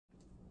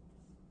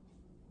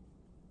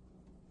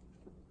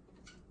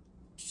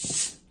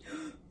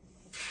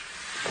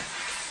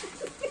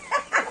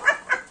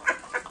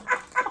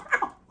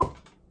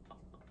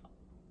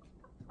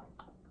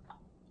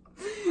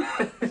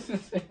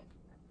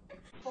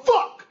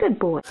Good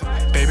boy.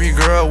 Baby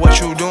girl, what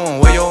you doing?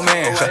 Where your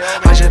man?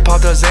 I just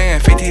popped a Zan,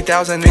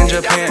 50,000 in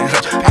Japan.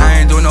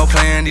 I ain't doing no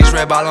plan, these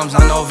red bottoms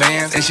on no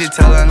Vans. And she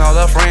telling all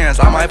her friends,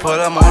 I might put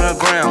them on the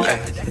ground.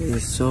 Okay,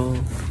 so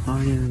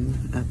I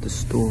am at the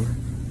store.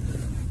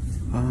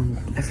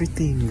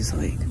 Everything is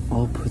like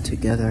all put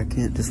together. I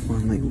can't just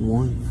find like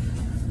one.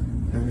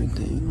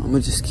 Everything. I'm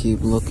gonna just keep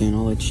looking.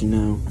 I'll let you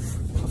know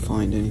if I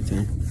find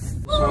anything.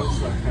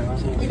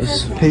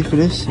 Let's pay for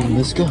this and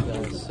let's go.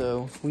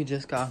 So we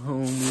just got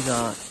home. We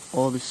got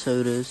all the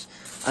sodas.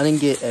 I didn't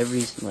get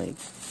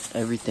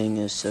everything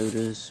is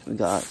sodas. We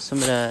got some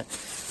of that.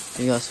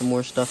 We got some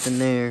more stuff in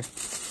there.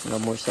 We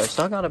got more stuff.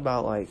 So I got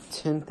about like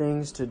 10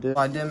 things to do.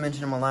 I did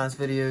mention in my last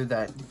video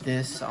that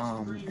this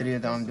video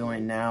that I'm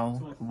doing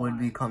now would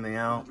be coming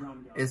out.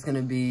 It's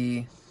gonna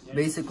be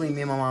basically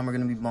me and my mom are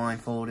gonna be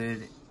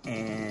blindfolded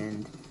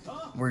and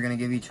we're gonna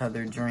give each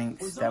other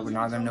drinks that we're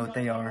not gonna know what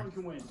they are.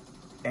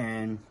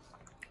 And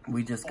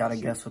we just gotta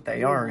guess what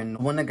they are, and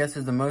the one that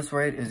guesses the most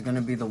right is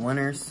gonna be the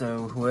winner.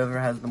 So whoever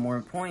has the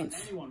more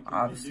points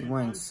obviously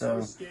wins.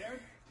 So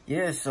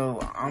yeah, so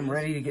I'm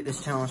ready to get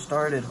this challenge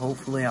started.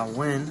 Hopefully I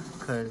win,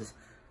 because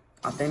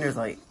I think there's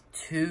like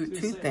two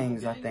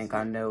things I think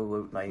I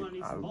know, like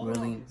I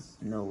really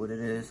know what it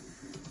is.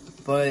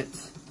 But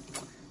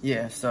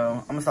yeah, so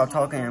I'm gonna stop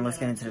talking and let's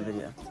get into the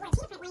video.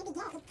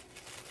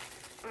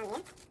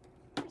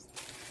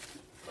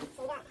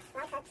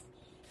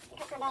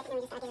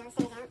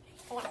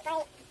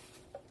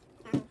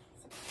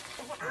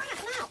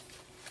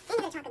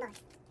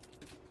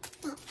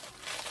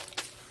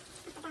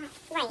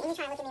 Right, and you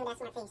try to look at me with that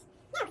smart face.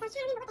 No, because I was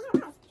trying to remember what the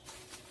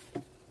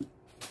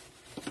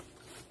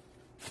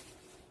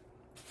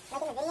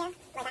hell it was. Like in the video,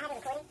 like I have it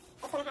recorded,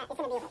 it's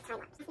gonna be a time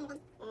lapse. It'll be long.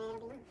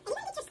 And you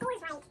gotta get your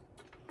scores right. Of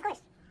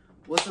course.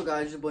 What's up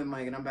guys, it's your boy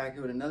Mike and I'm back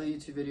here with another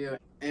YouTube video.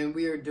 And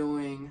we are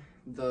doing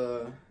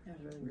the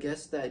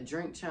Guess That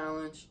Drink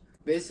Challenge.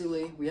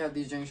 Basically, we have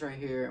these drinks right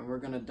here and we're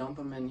gonna dump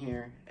them in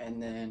here,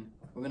 and then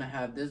we're gonna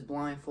have this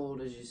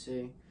blindfold as you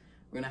see.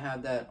 We're gonna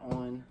have that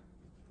on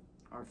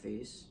our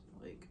face,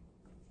 like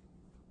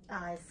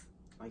eyes,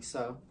 like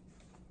so,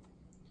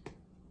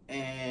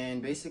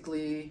 and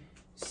basically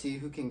see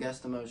who can guess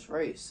the most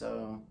right.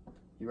 So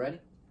you ready?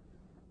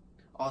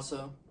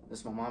 Also, this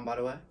is my mom, by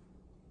the way,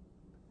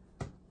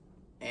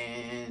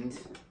 and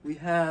we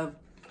have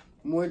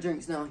more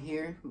drinks down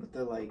here, but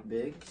they're like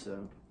big,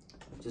 so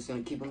I'm just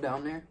gonna keep them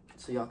down there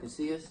so y'all can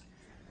see us.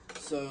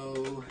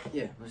 So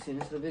yeah, let's get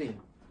into the video.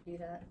 Do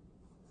that.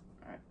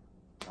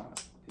 All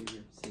right,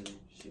 figure, scissors,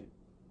 shoot.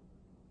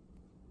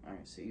 All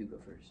right, so you go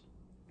first.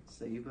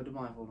 So you put the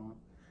blindfold on.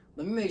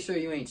 Let me make sure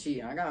you ain't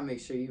cheating. I gotta make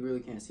sure you really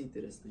can't see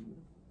through this thing.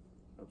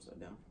 Upside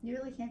down. You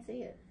really can't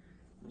see it.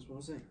 That's what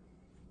I'm saying.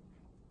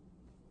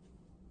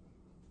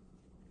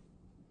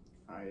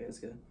 All right, that's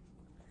good.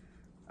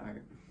 All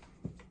right.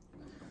 All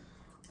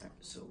right,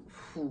 so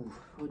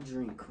what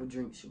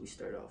drink should we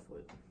start off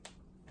with?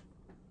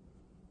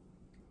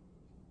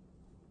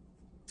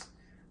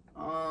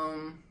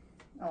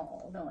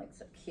 Oh, don't look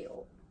so cute.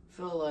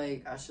 Feel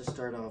like I should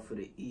start off with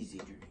an easy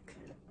drink.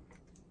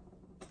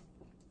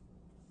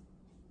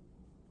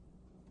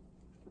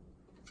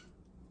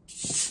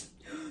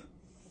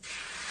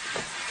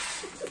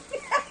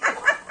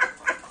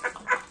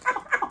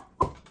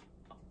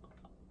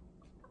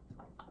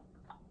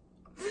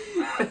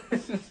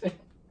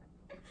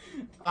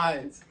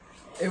 Guys,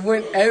 it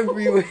went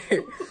everywhere.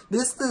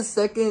 This is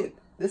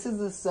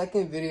the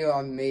second video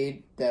I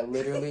made that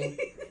literally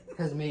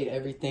has made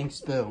everything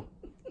spill.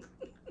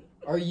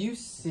 Are you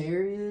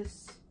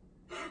serious?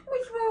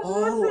 Which one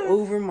All was it?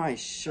 over my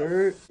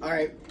shirt. All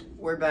right,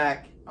 we're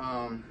back.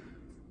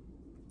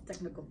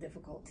 Technical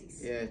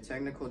difficulties. Yeah,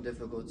 technical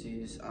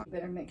difficulties.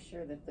 Better make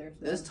sure that there's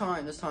This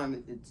time it's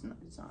not.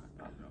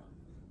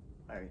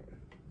 All right.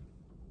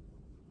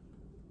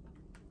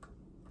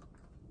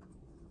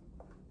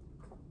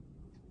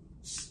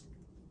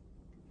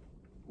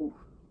 Ooh,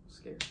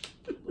 scared.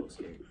 A little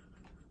scared.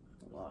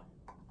 A lot.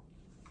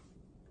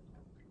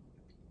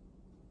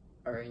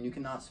 All right, and you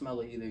cannot smell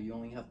it either. You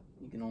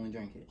can only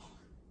drink it.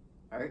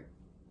 All right,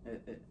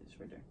 it's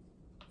right there.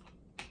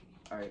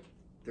 All right,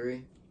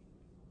 3,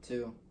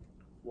 2,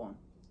 1.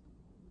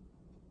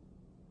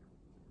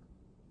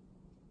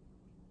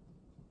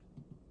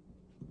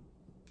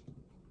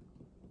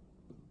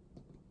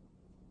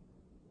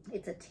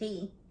 It's a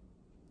tea.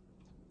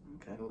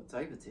 Okay, what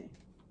type of tea?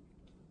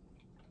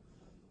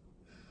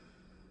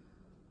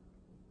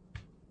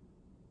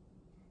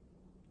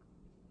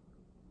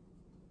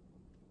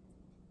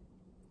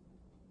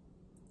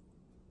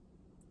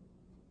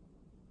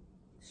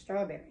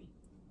 Strawberry.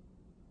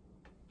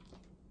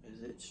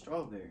 Is it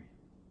strawberry?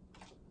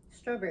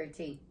 Strawberry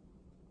tea.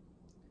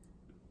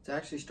 It's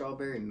actually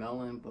strawberry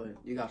melon, but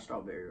you got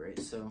strawberry, right?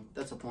 So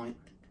that's a point.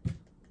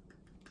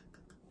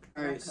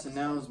 All right, so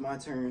now it's my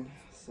turn.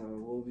 So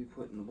we'll be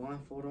putting the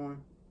blindfold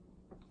on.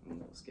 I'm a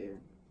little scared.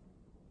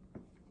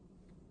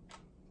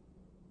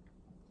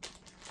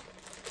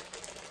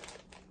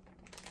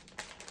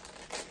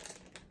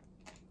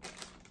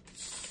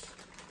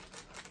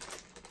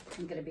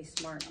 I'm gonna be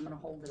smart. I'm gonna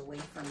hold it away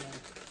from you.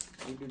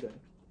 You do that.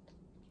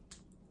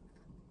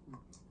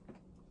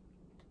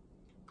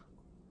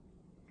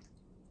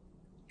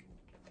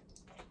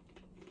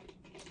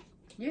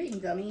 You're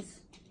eating gummies.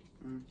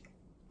 Mm.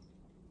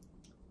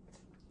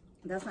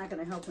 That's not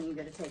gonna help when you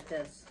go to take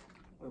this.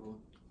 Wait, what?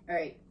 All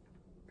right,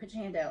 put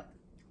your hand out.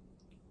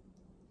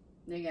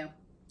 There you go.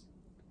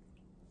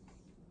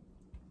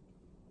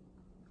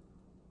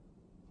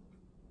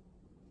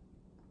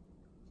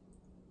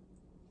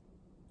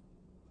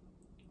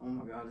 Oh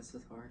my god, this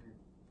is harder.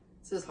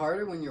 This is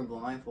harder when you're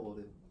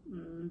blindfolded.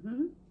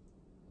 Mm-hmm.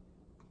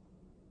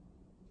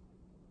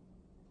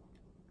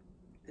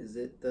 Is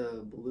it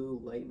the Blue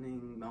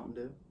Lightning Mountain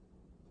Dew?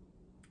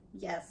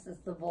 Yes,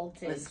 it's the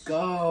voltage. Let's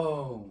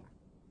go!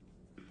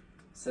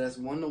 So that's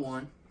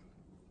 1-1.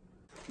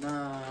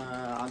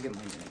 Nah, I'll get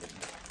my drink.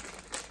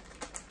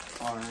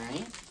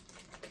 Alright.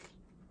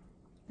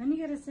 Then you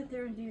gotta sit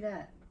there and do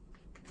that.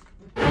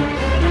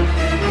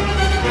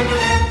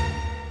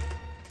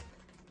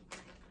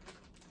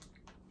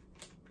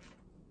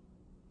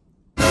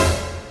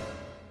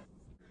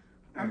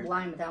 I'm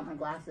blind without my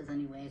glasses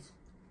anyways.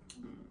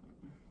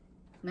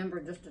 Remember,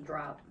 just a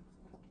drop.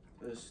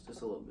 Just a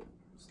little bit.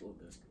 Just a little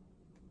bit.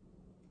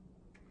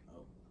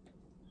 Oh.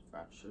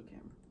 Forgot to show the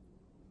camera.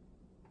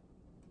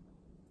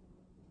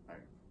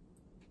 Alright.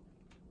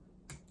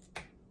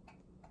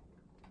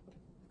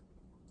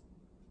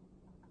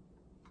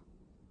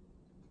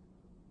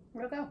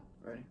 Where'd it go?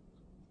 Ready?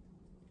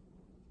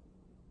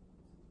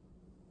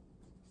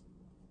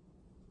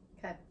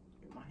 Okay.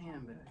 Get my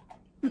hand back.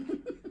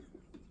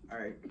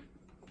 Alright.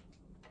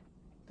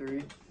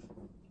 3,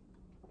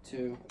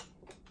 2,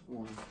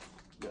 1,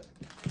 go.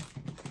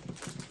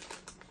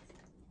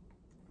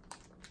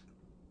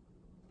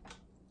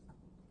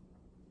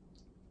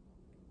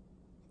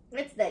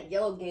 It's that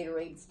yellow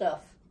Gatorade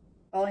stuff.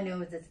 All I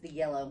know is it's the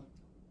yellow.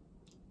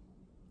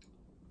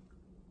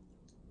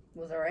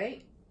 Was that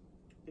right?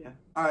 Yeah.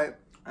 Alright,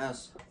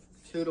 that's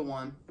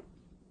 2-1.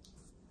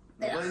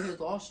 Yeah. Nobody has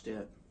lost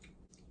yet.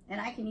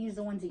 And I can use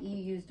the ones that you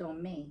used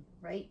on me,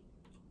 right?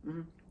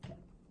 Mm-hmm. Okay.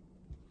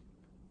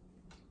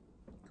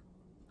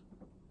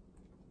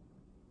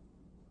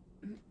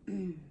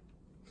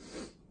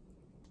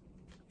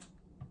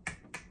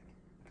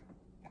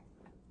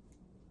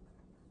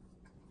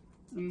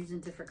 You're using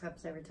different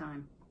cups every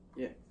time.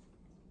 Yeah.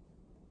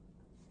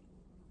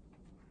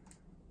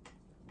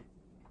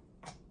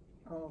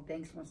 Oh,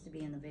 Banks wants to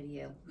be in the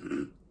video.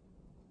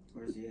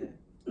 Where's he at?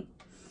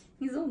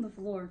 He's on the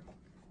floor.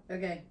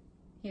 Okay,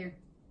 here.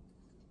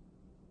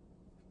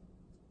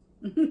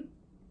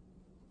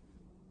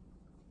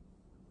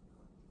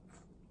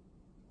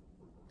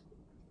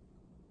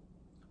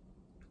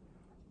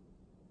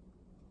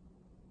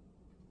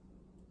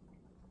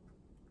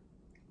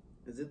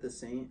 Is it the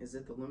same? Is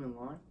it the lemon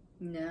lime?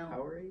 No.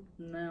 Powerade?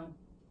 No.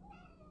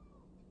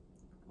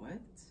 What?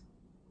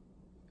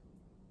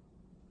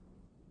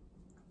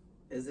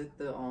 Is it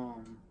the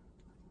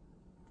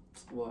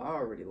well, I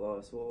already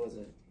lost. What was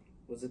it?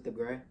 Was it the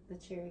gray? The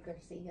Cherry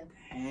Garcia.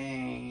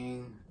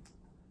 Dang.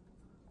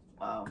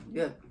 Wow.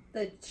 Yeah.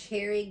 The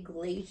Cherry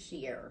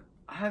Glacier.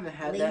 I haven't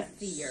had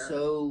Glacier. that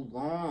so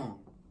long.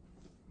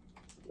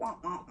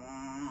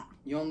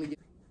 You only get.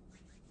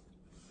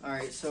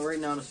 Alright, so right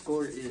now the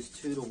score is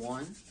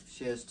 2-1.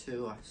 She has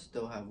 2, I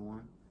still have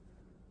 1.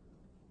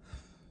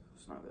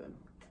 It's not good.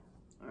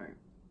 Alright.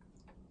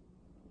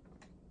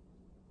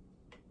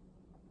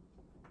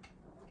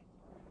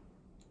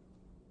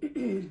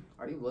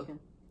 Are you looking?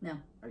 No.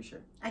 Are you sure?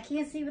 I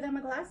can't see without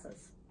my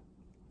glasses.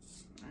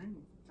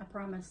 Alright. I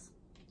promise.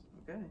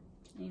 Okay.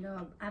 You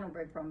know, I don't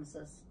break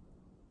promises.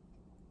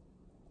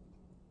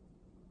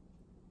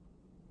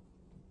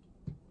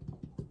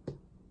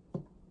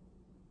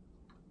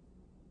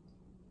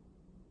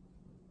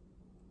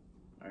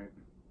 Alright.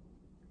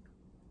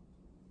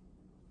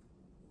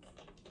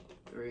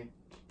 3,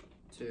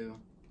 2,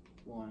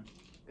 1,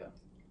 go.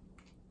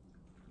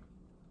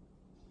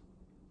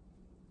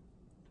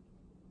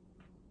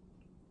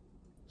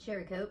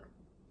 Cherry Coke.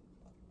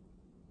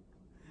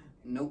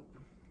 Nope.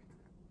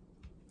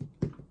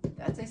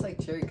 That tastes like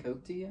cherry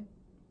Coke to you?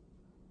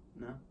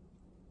 No.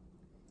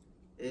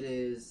 It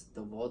is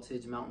the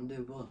Voltage Mountain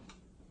Dew Blue.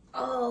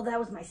 Oh, that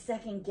was my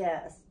second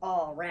guess.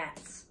 Oh,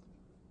 rats.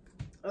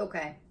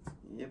 Okay.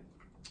 Yep.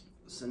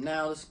 So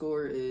now the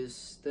score is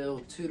still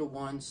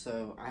 2-1,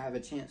 so I have a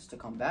chance to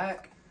come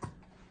back.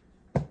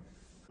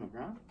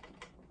 Okay.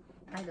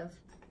 Kind of.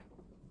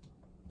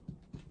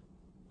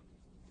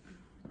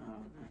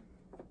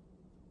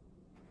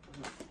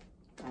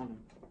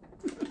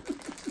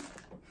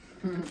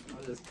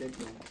 I'll just kick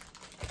them.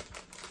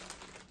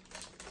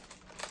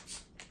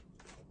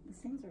 These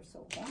things are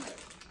so hard.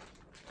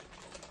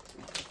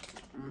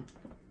 Mm.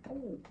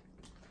 Oh.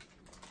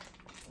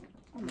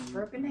 Almost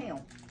broke a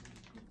nail.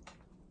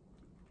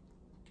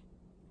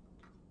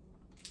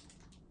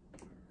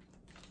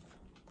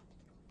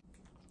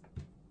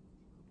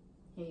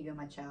 Here you go,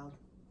 my child.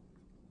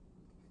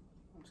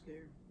 I'm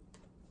scared.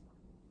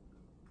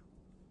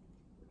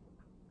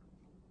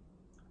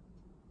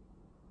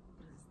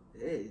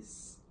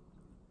 This.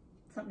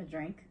 Something to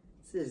drink.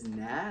 This is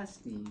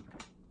nasty.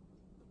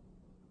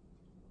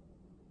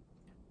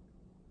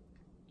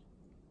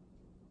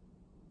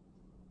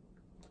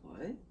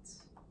 What?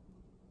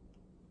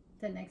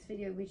 The next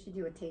video, we should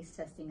do a taste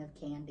testing of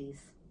candies.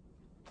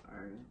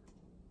 Alright.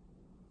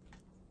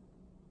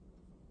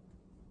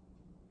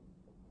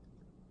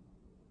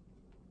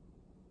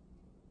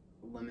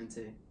 Lemon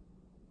tea.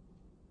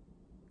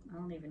 I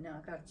don't even know.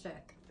 I gotta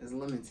check. There's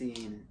lemon tea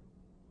in it.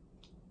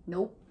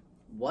 Nope.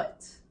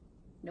 What?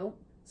 Nope.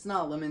 It's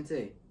not lemon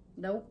tea.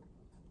 Nope.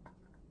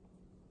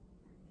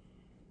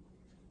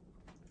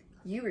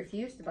 You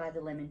refuse to buy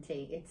the lemon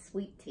tea. It's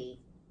sweet tea.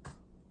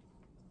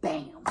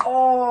 Bam.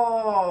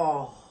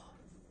 Oh!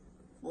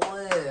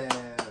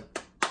 Flip.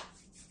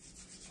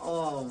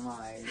 Oh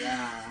my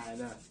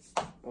god.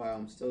 Wow,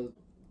 I'm still...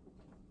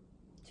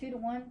 2 to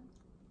 1?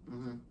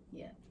 Mm-hmm.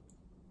 Yeah.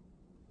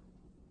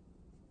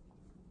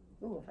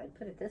 Ooh, if I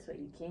put it this way,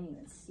 you can't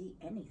even see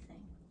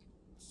anything.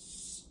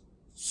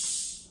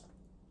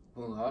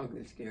 Oh, I'll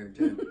get scared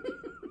too.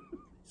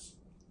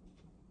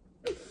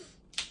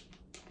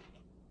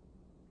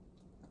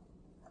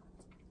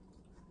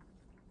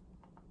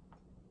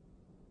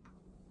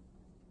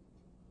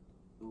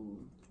 Ooh,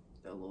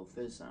 that little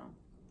fizz sound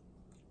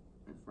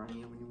in front of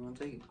you when you want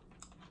to take it.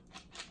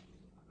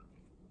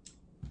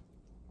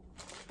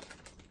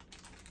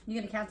 You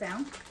gonna count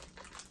down?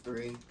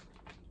 3,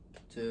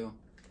 2,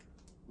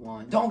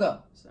 1. Don't go!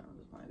 Sound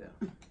just might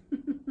go.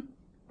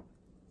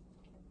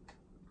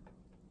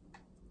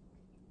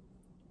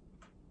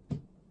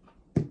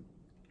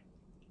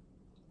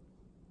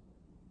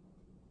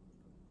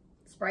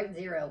 Sprite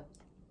 0.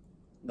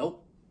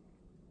 Nope.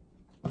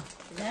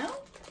 No?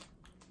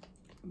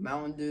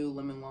 Mountain Dew,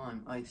 lemon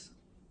lime, ice.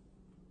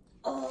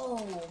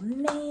 Oh,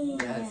 man.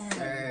 Yes,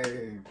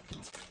 sir.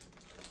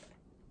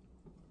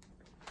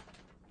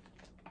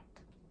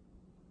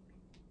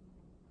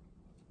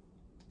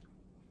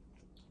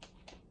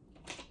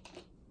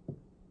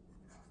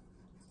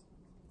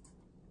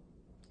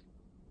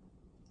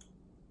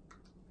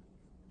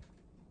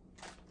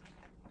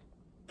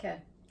 Okay.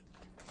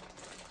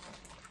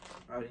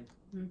 Ready?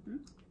 Mm-hmm.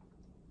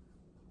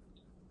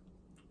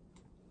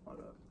 Hold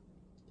up.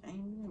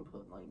 Dang, you didn't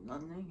put like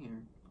nothing in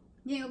here.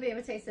 You ain't gonna be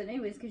able to taste it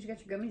anyways because you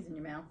got your gummies in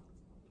your mouth.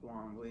 That's why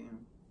I'm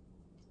waiting.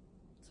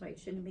 That's why you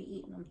shouldn't be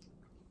eating them.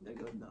 They're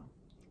good though.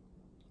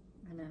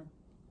 I know.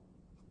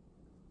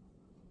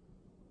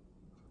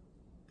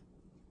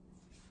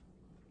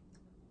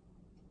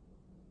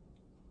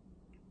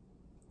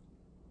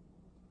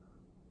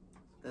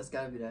 That's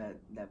gotta be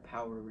that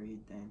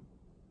Powerade thing.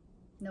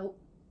 Nope.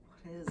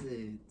 What is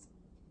it?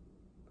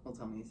 Don't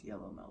tell me it's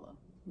Yellow Mellow.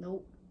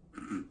 Nope.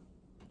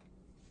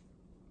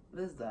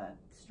 What is that?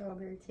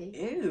 Strawberry tea.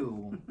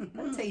 Ew.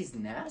 That tastes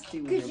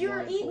nasty when Because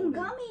you're eating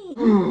blindfolded.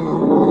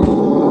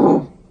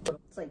 gummies.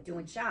 It's like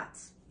doing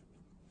shots.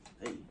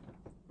 Hey,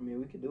 I mean,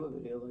 we could do a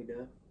video like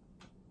that.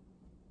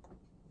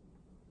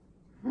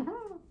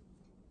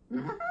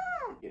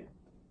 Yeah.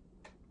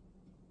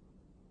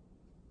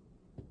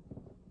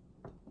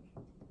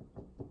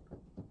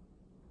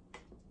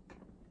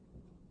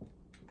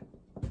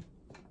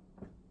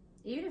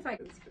 Even if I...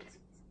 Damn,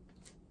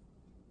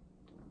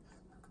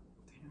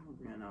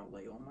 I ran out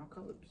late on my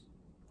cups.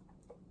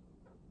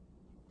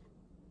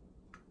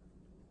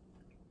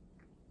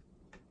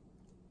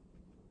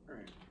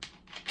 Alright.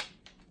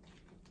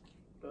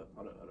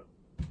 Hold up.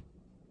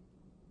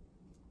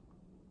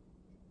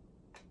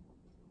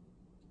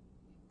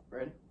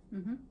 Ready?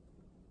 Mm-hmm.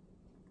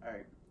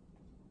 Alright.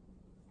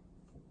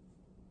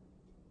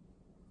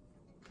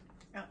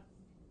 Oh.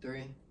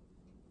 3,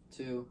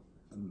 2,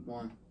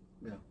 1,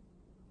 go.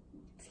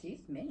 Excuse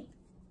me.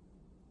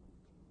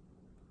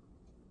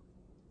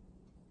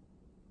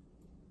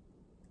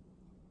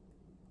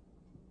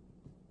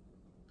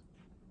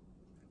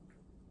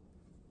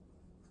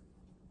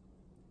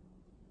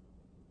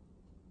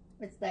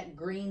 It's that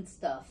green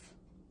stuff.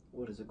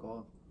 What is it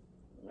called?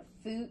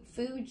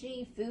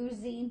 Fuji.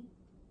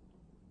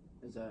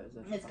 Is that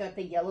It's got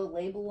the yellow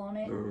label on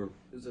it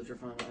is that your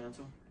final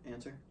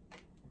answer?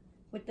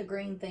 with the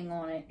green thing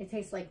on it. It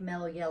tastes like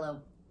mellow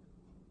yellow.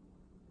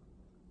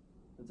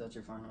 Is that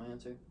your final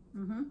answer?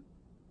 Mm-hmm.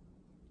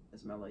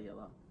 It's Mellow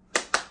Yellow.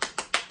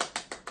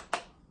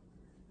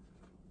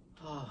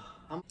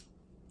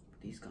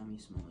 These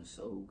gummies smell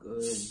so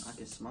good. I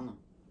can smell them.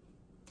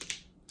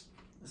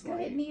 It's Go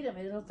ahead and eat them.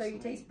 It'll throw your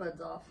like- taste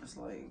buds off. It's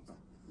like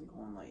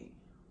going like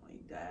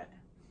that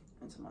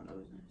into my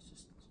nose, and it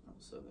just smells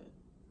so good.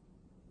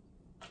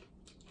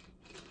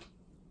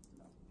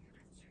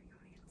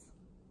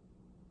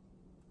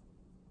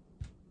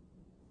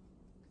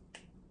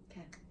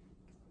 Okay.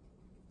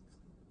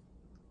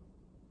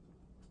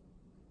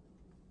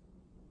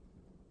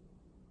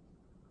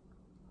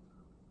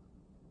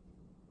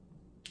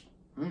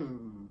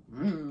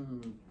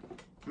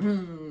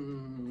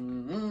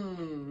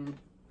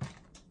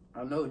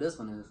 I know what this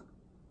one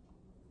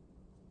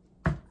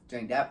is.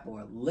 Drink that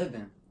for a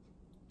living.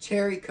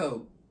 Cherry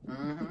Coke.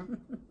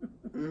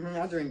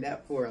 I drink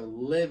that for a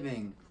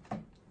living.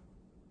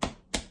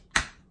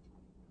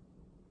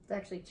 It's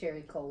actually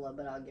cherry cola,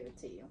 but I'll give it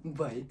to you.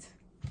 But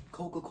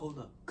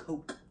Coca-Cola.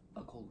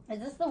 Coca-Cola. Is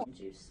this the one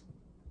juice?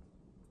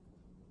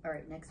 All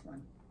right, next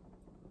one.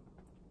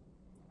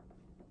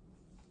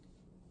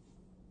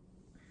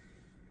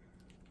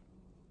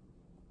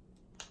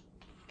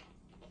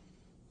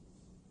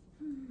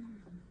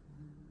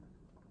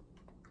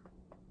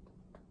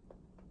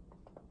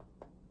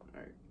 All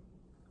right.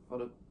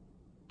 Hold up.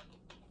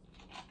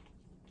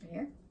 Right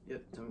here?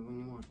 Yep. Tell me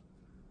when you want.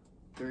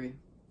 3,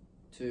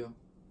 2,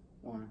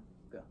 1,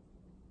 go.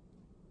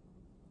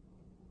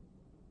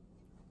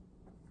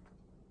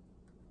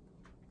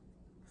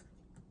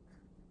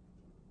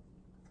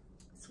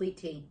 Sweet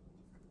tea.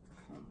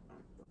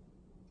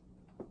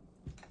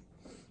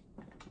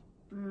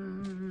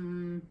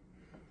 Mmm.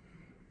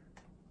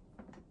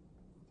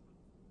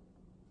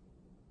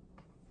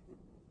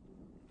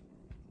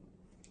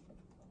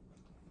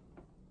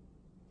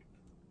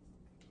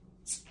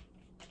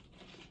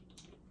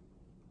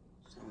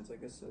 Sounds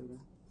like a soda.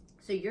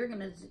 So you're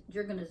gonna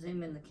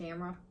zoom in the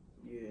camera.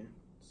 Yeah,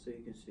 so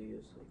you can see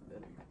us like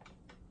better.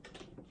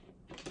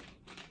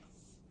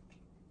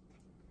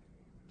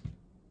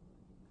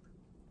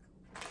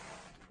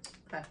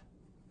 Okay.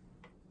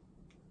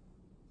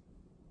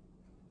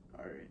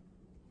 All right.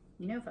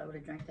 You know, if I would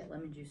have drank that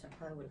lemon juice, I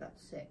probably would have got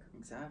sick.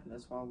 Exactly.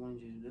 That's why I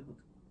wanted you to do it.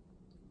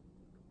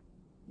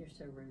 You're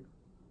so rude.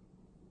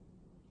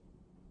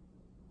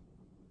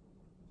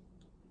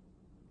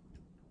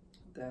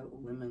 That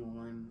lemon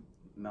lime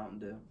Mountain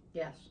Dew.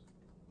 Yes.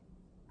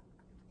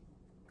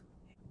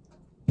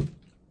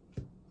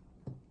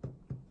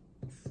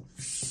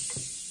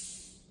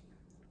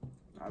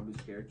 I was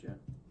scared, Jeff.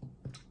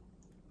 This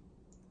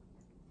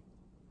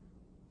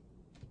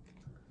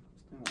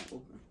thing won't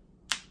open.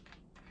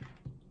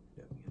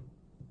 There we go.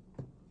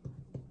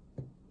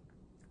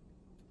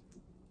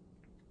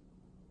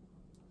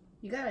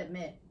 You gotta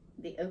admit,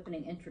 the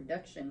opening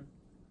introduction,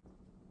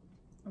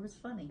 it was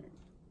funny.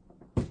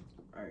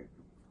 Alright.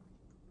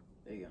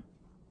 There you go.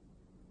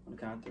 On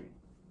the count of 3.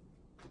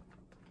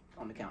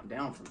 On the count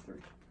down from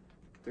 3.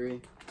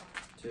 3,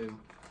 2,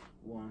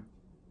 1,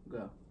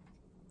 go.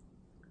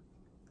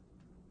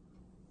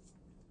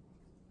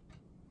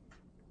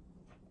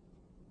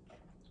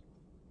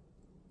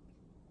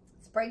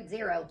 Sprite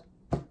Zero.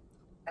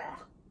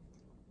 Ah.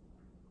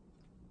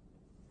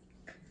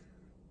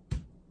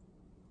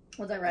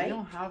 Was that right? I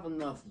don't have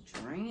enough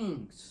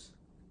drinks.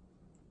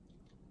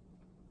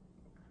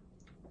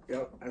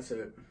 Yep, that's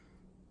it.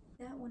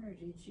 That one, or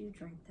did you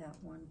drink that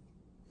one?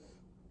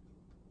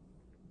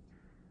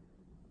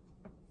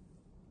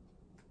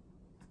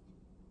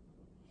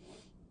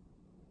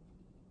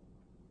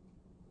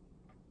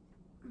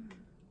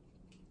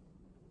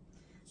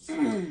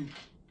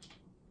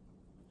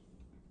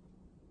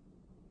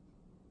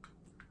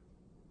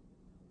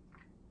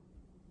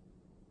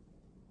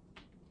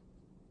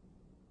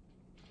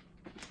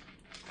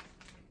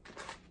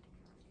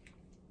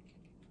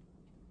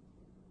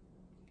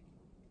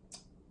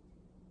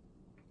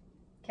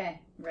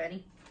 Okay,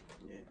 ready?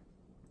 Yeah.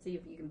 See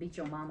if you can beat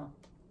your mama.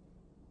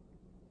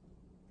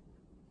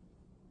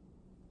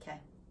 Okay.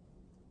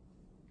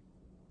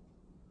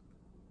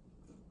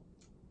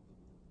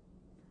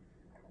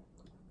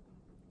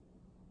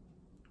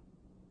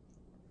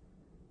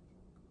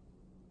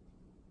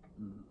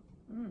 Mm.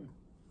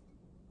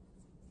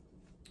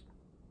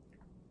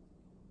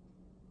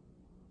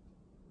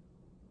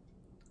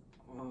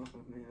 Oh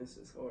man, this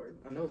is hard.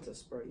 I know it's a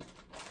Sprite.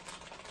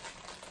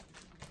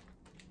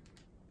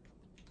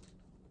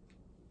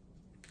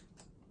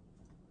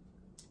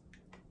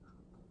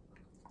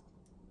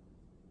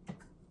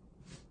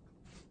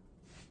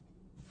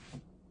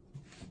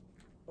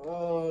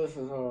 Oh, this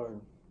is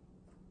hard.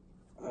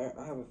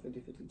 I have a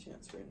 50-50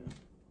 chance right now.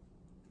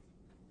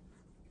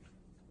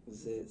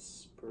 Is it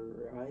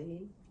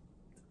Sprite?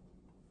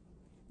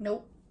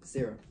 Nope.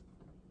 Zero.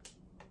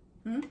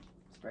 Hmm?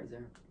 Sprite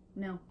Zero.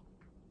 No.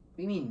 What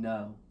do you mean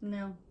no?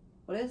 No.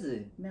 What is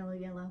it? Mellow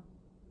Yellow.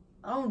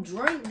 I don't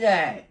drink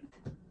that.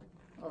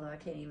 Although I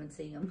can't even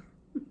see them.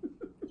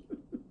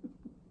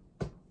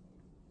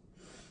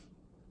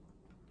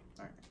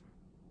 Alright.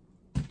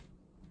 I'm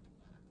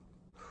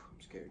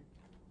scared.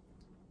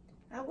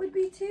 I would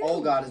be too. Oh,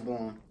 God is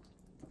blowing.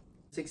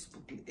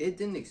 It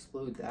didn't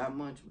explode that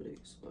much, but it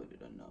exploded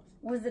enough.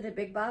 Was it a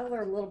big bottle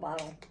or a little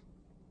bottle?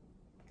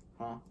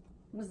 Huh?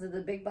 Was it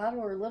a big bottle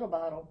or a little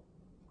bottle?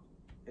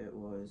 It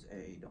was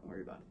a, don't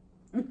worry about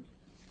it.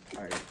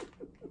 Alright.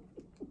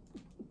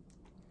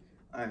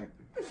 Alright.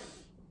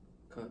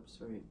 Cups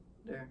right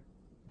there.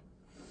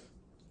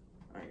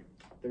 Alright.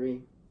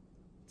 3,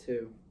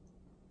 2,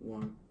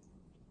 1,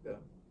 go.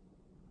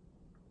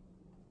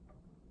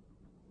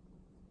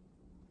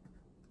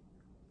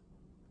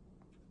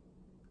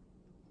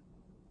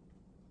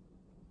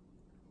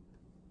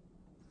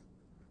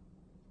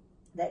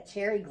 That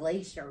cherry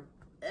glacier.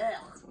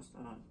 Ugh. What's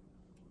that?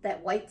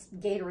 That white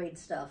Gatorade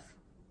stuff.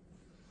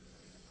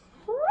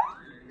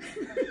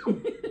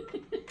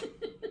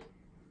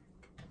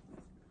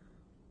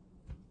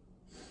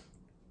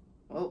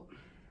 Oh,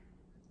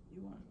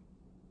 you won.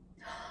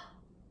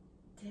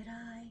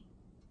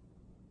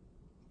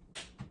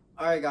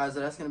 Alright guys, so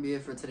that's gonna be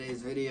it for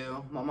today's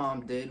video. My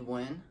mom did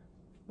win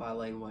by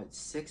like what,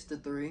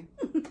 6-3.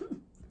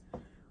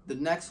 The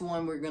next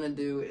one we're gonna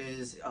do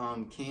is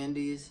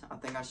candies. I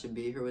think I should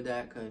be here with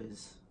that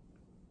because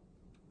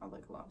I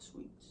like a lot of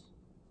sweets,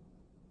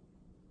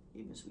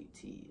 even sweet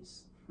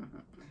teas.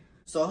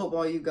 So I hope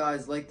all you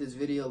guys like this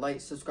video.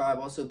 Like, subscribe,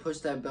 also push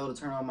that bell to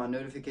turn on my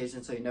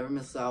notifications so you never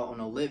miss out on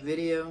a lit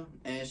video.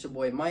 And it's your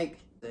boy Mike.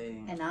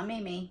 And I'm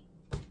Amy.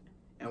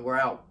 And we're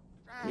out.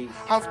 Peace.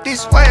 Off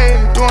this way,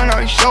 doing all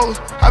these shows.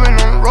 I've been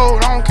on the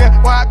road, I don't care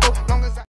where I go, long as I